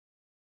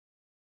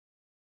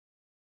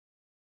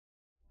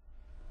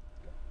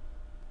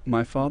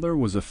My father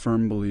was a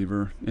firm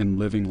believer in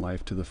living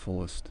life to the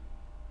fullest.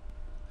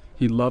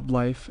 He loved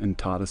life and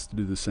taught us to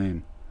do the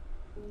same.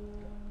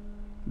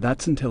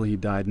 That's until he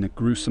died in a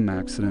gruesome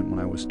accident when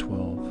I was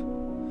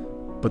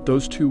 12. But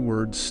those two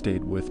words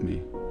stayed with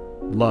me.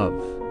 Love,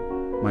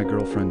 my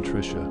girlfriend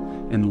Tricia,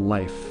 and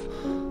life,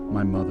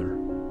 my mother.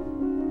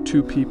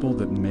 Two people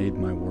that made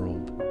my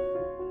world.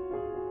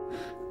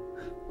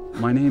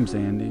 My name's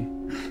Andy,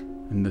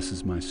 and this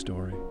is my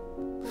story.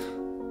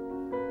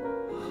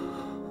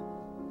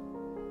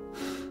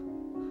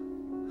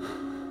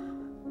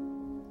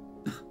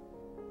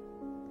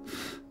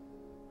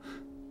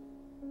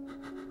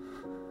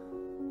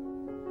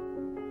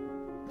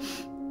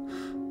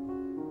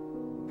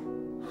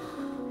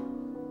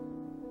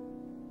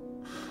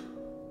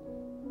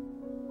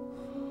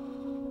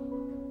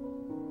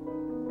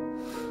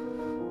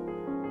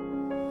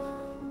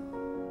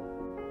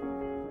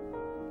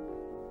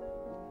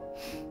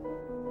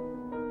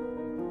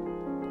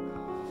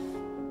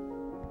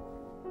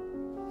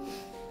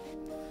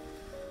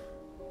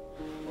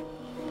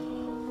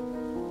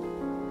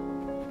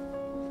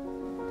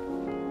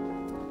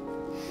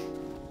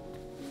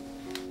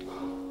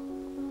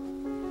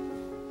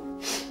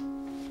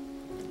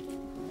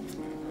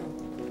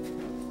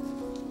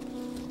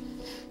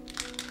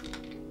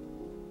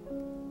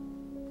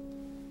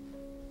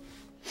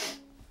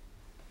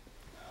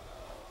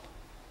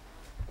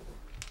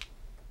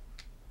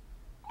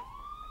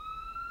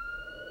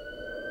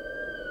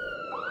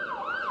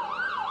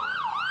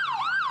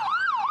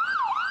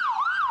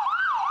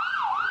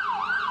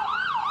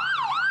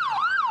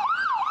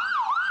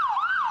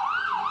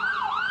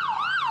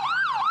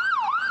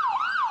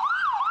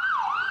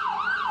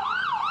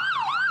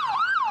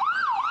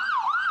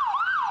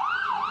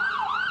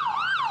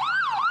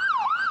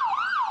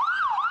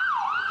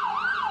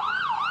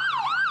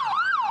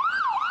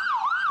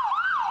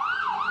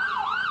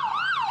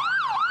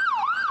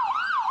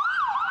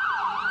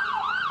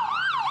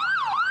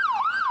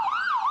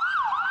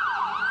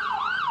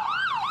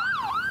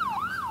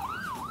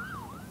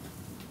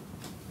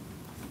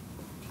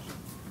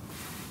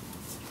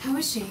 How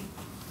is she?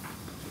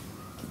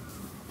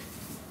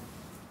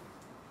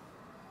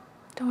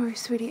 Don't worry,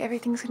 sweetie.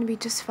 Everything's gonna be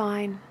just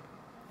fine.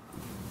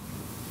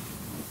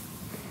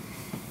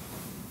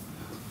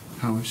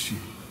 How is she?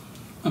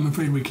 I'm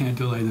afraid we can't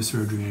delay the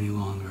surgery any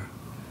longer.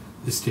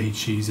 The stage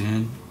she's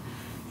in,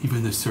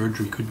 even the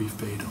surgery could be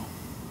fatal.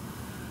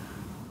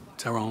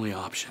 It's our only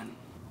option.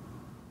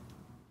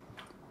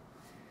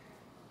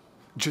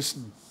 Just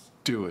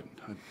do it.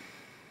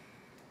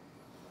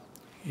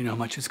 You know how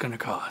much it's gonna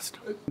cost?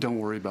 Don't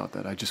worry about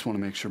that. I just want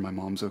to make sure my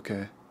mom's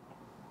okay.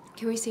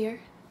 Can we see her?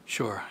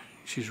 Sure,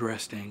 she's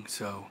resting,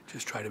 so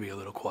just try to be a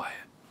little quiet.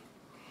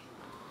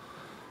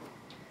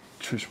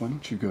 Trish, why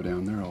don't you go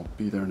down there? I'll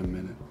be there in a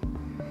minute.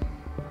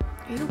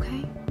 Are you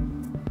okay?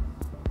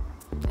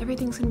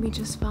 Everything's gonna be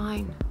just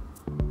fine.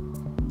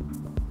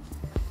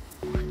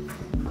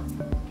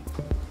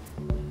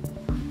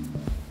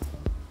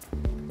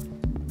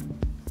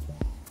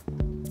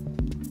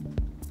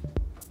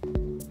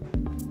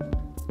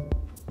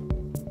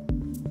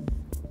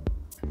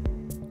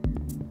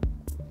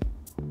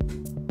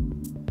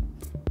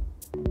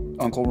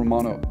 Uncle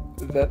Romano,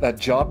 that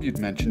job you'd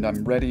mentioned,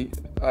 I'm ready.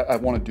 I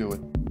want to do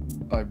it.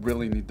 I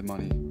really need the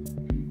money.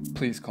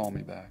 Please call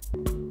me back.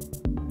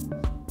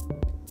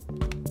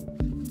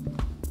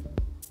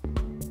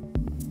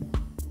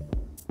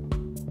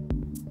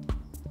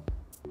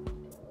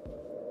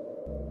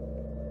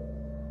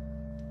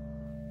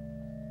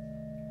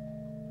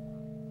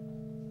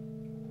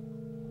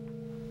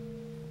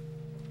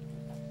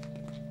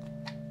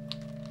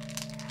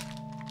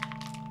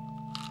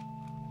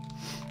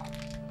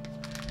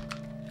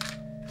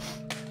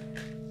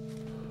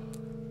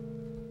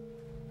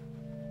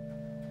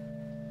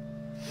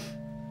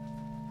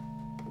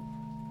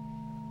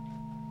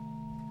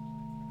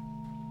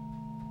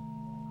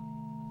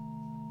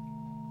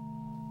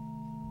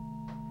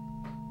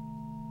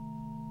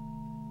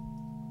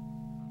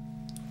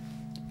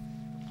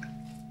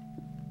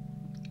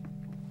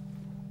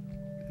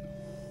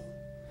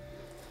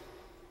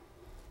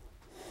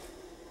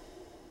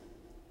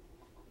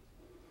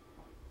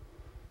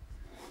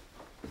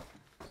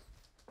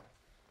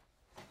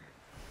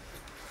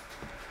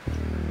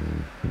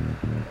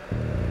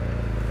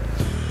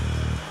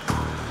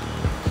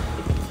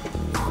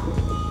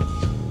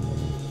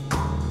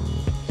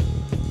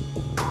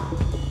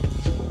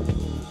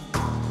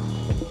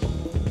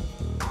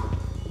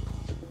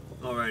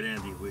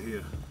 Andy, we're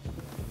here.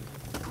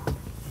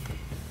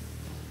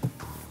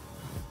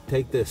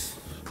 Take this.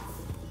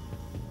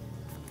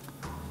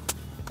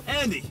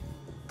 Andy!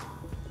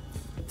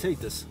 Take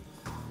this.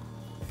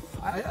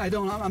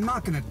 I'm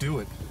not gonna do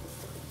it.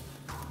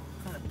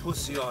 What kind of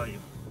pussy are you?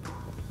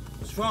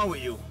 What's wrong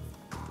with you?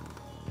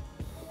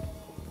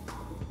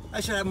 I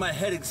should have my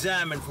head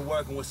examined for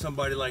working with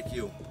somebody like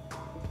you.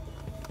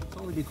 It's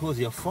only because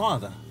of your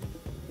father.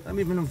 I'm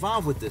even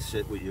involved with this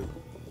shit with you.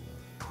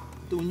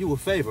 Doing you a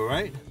favor,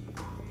 right?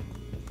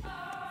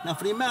 Now,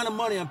 for the amount of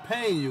money I'm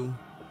paying you,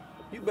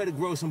 You better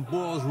grow some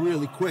balls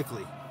really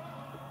quickly.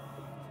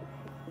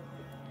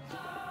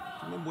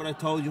 Remember what I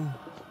told you?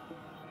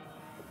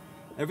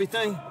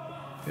 Everything?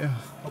 Yeah.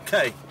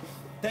 Okay,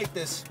 take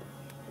this.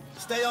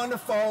 Stay on the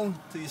phone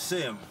till you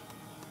see him.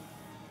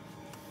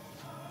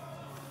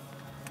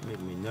 You're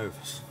making me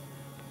nervous.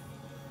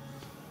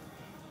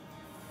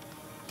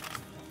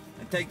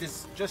 And take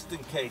this just in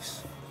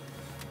case.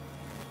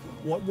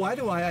 What? Why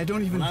do I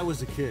don't even... When I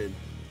was a kid,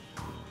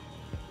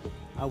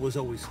 I was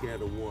always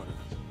scared of water.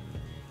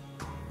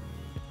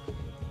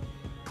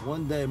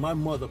 One day, my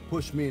mother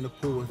pushed me in the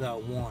pool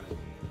without warning.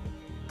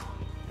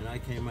 And I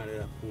came out of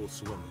that pool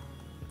swimming.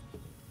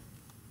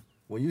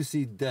 When you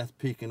see death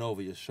peeking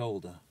over your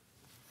shoulder,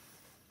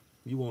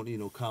 you won't need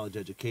no college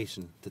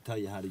education to tell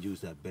you how to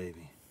use that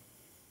baby.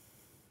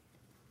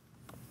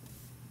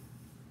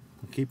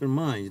 And keep in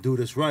mind, you do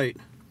this right,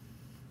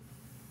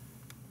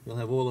 you'll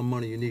have all the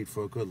money you need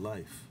for a good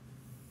life.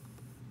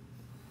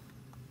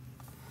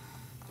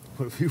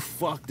 But if you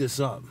fuck this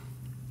up,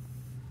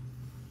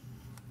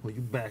 well,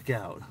 you back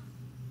out,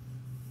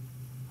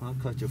 I'll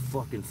cut your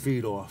fucking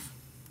feet off,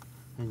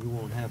 and you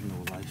won't have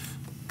no life.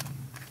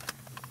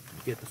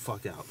 Get the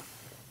fuck out.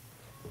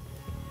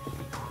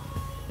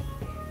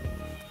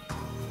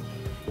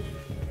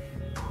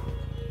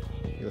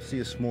 You'll see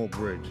a small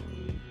bridge.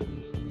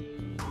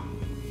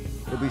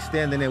 He'll be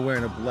standing there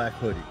wearing a black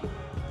hoodie.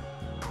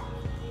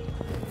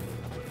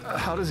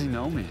 How does he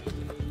know me?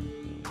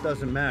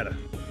 Doesn't matter.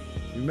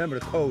 You remember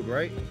the code,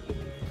 right?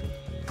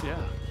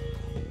 Yeah.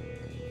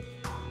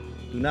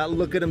 Do not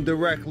look at him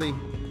directly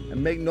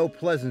and make no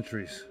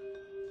pleasantries.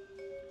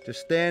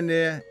 Just stand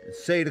there and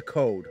say the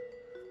code.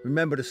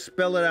 Remember to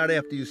spell it out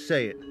after you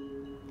say it.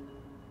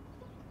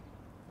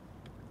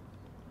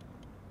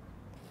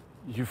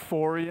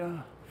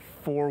 Euphoria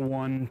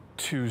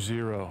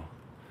 4120.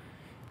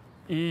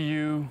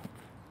 EUPHORIA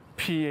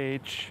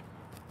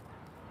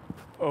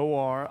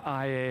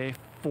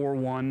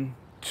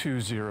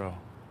 4120.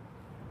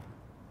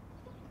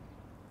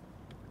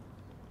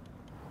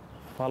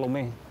 Follow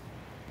me.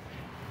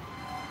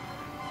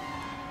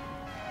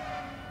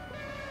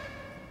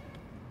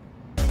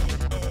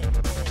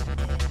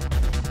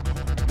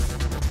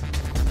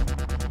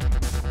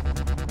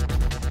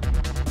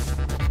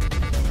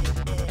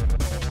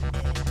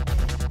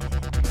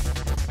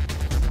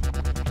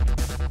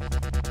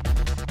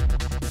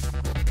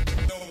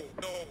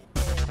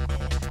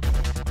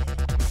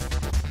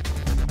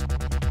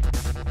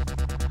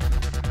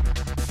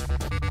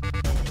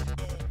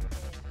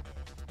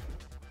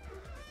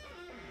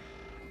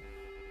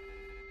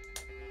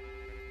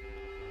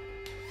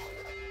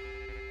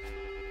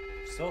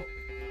 So,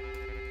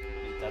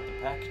 is that the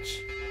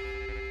package?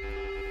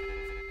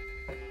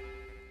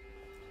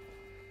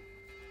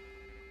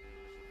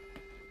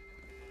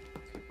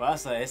 ¿Qué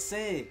pasa,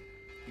 ese?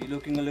 You're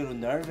looking a little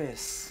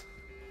nervous.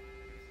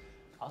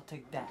 I'll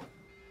take that.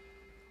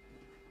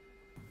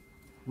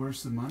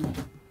 Where's the money?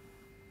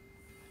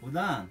 Hold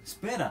on,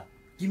 espera.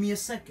 Give me a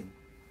second.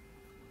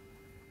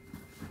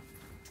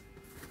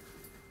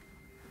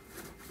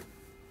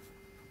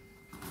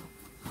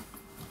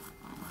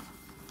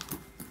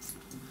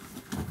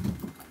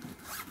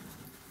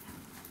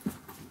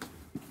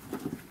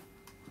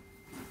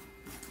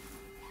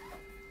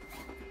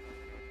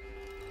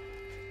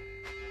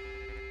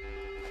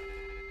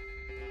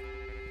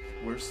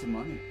 Where's the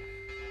money?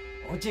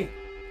 Oye,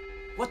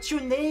 what's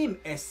your name,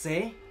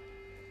 ese?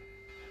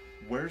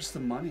 Where's the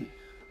money?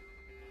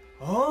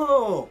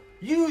 Oh,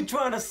 you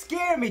trying to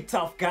scare me,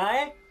 tough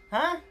guy?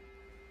 Huh?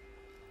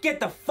 Get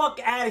the fuck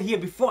out of here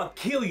before I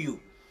kill you.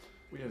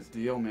 We have a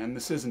deal, man.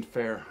 This isn't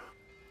fair.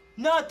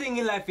 Nothing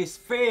in life is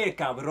fair,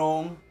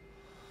 cabrón.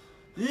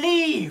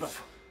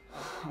 Leave!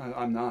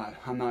 I'm not.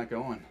 I'm not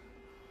going.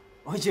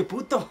 Oye,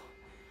 puto.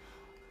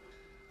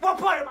 What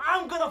part of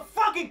I'm gonna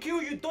fucking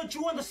kill you don't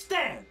you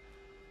understand?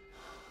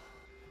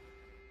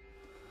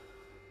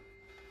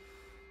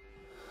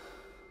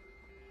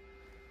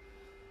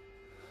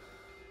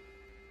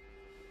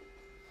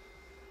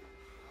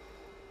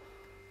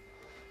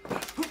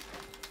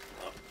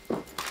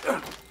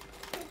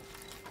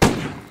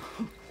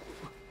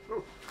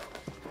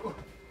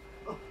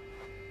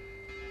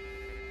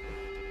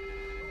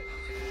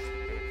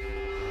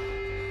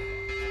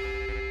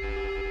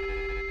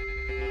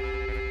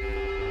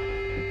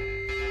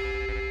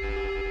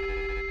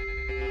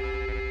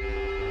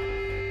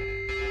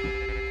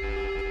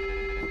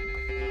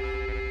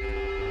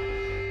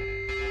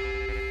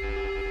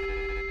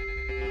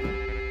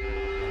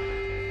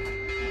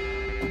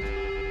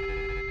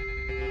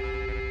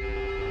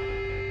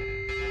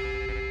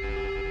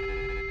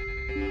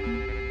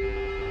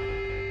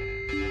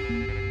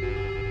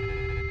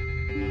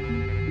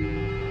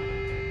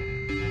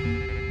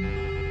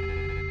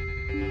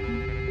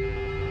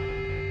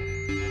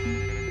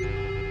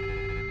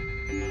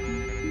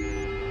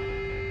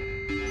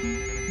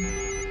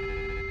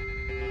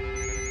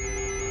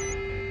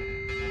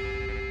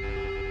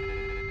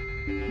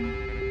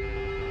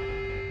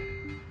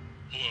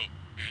 Hello,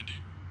 Andy.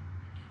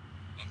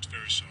 I'm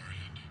very sorry,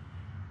 Andy.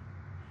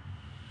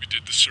 We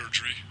did the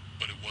surgery,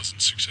 but it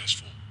wasn't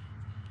successful.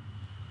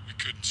 We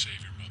couldn't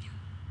save your mother.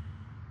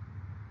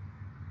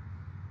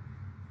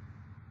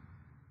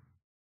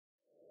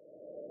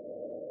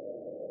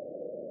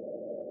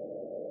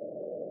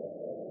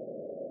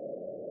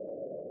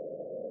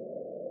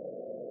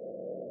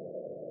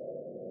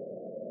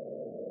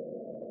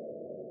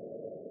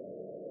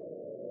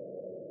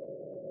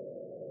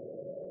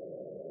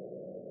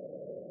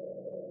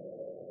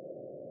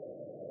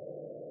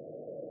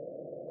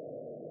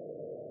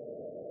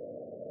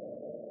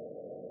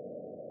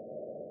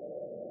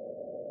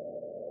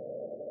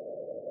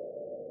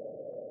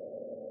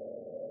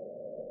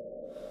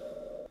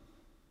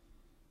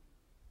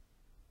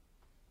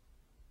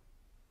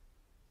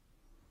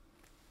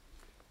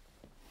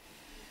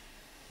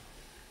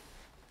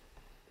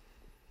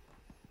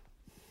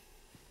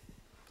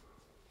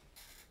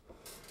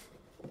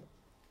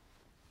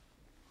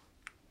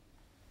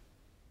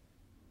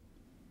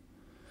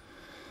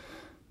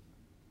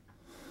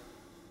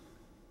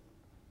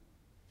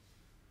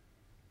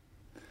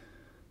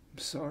 I'm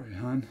sorry,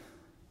 hon.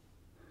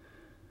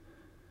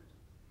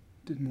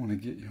 Didn't want to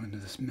get you into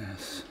this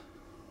mess.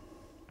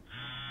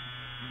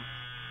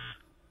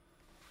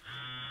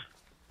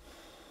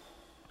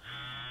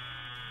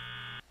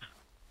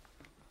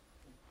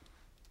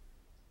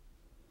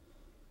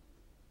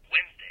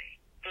 Wednesday,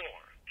 4:46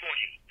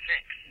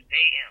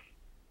 a.m.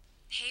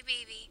 Hey,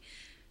 baby.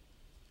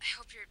 I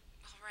hope you're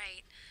all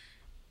right.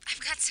 I've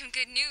got some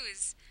good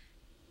news.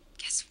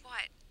 Guess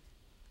what?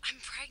 I'm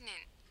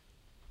pregnant.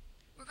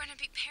 We're going to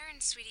be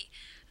parents, sweetie.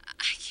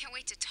 I can't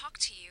wait to talk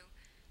to you.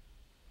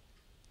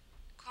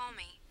 Call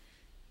me.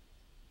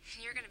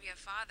 You're going to be a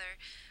father.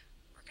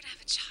 We're going to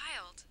have a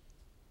child.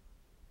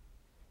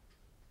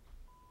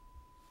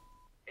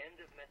 End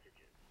of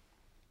messages.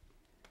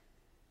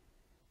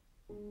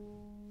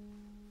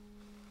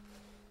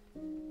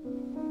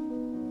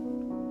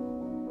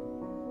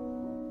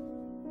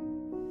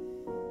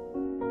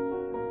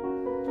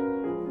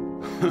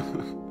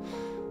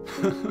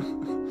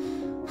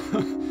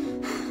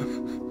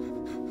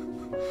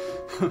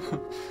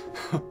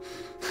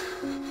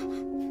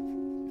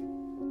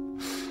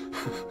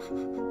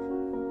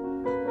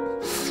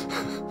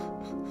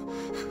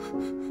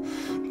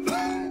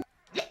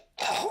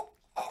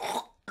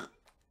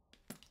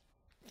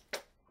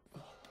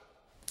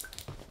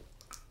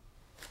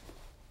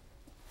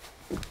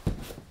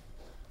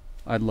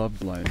 I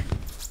loved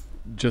life,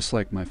 just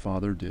like my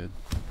father did.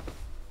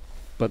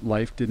 But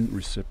life didn't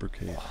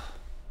reciprocate.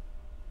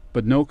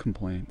 But no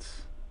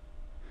complaints.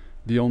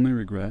 The only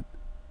regret,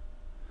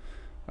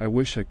 I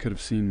wish I could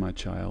have seen my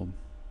child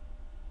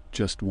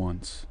just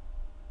once.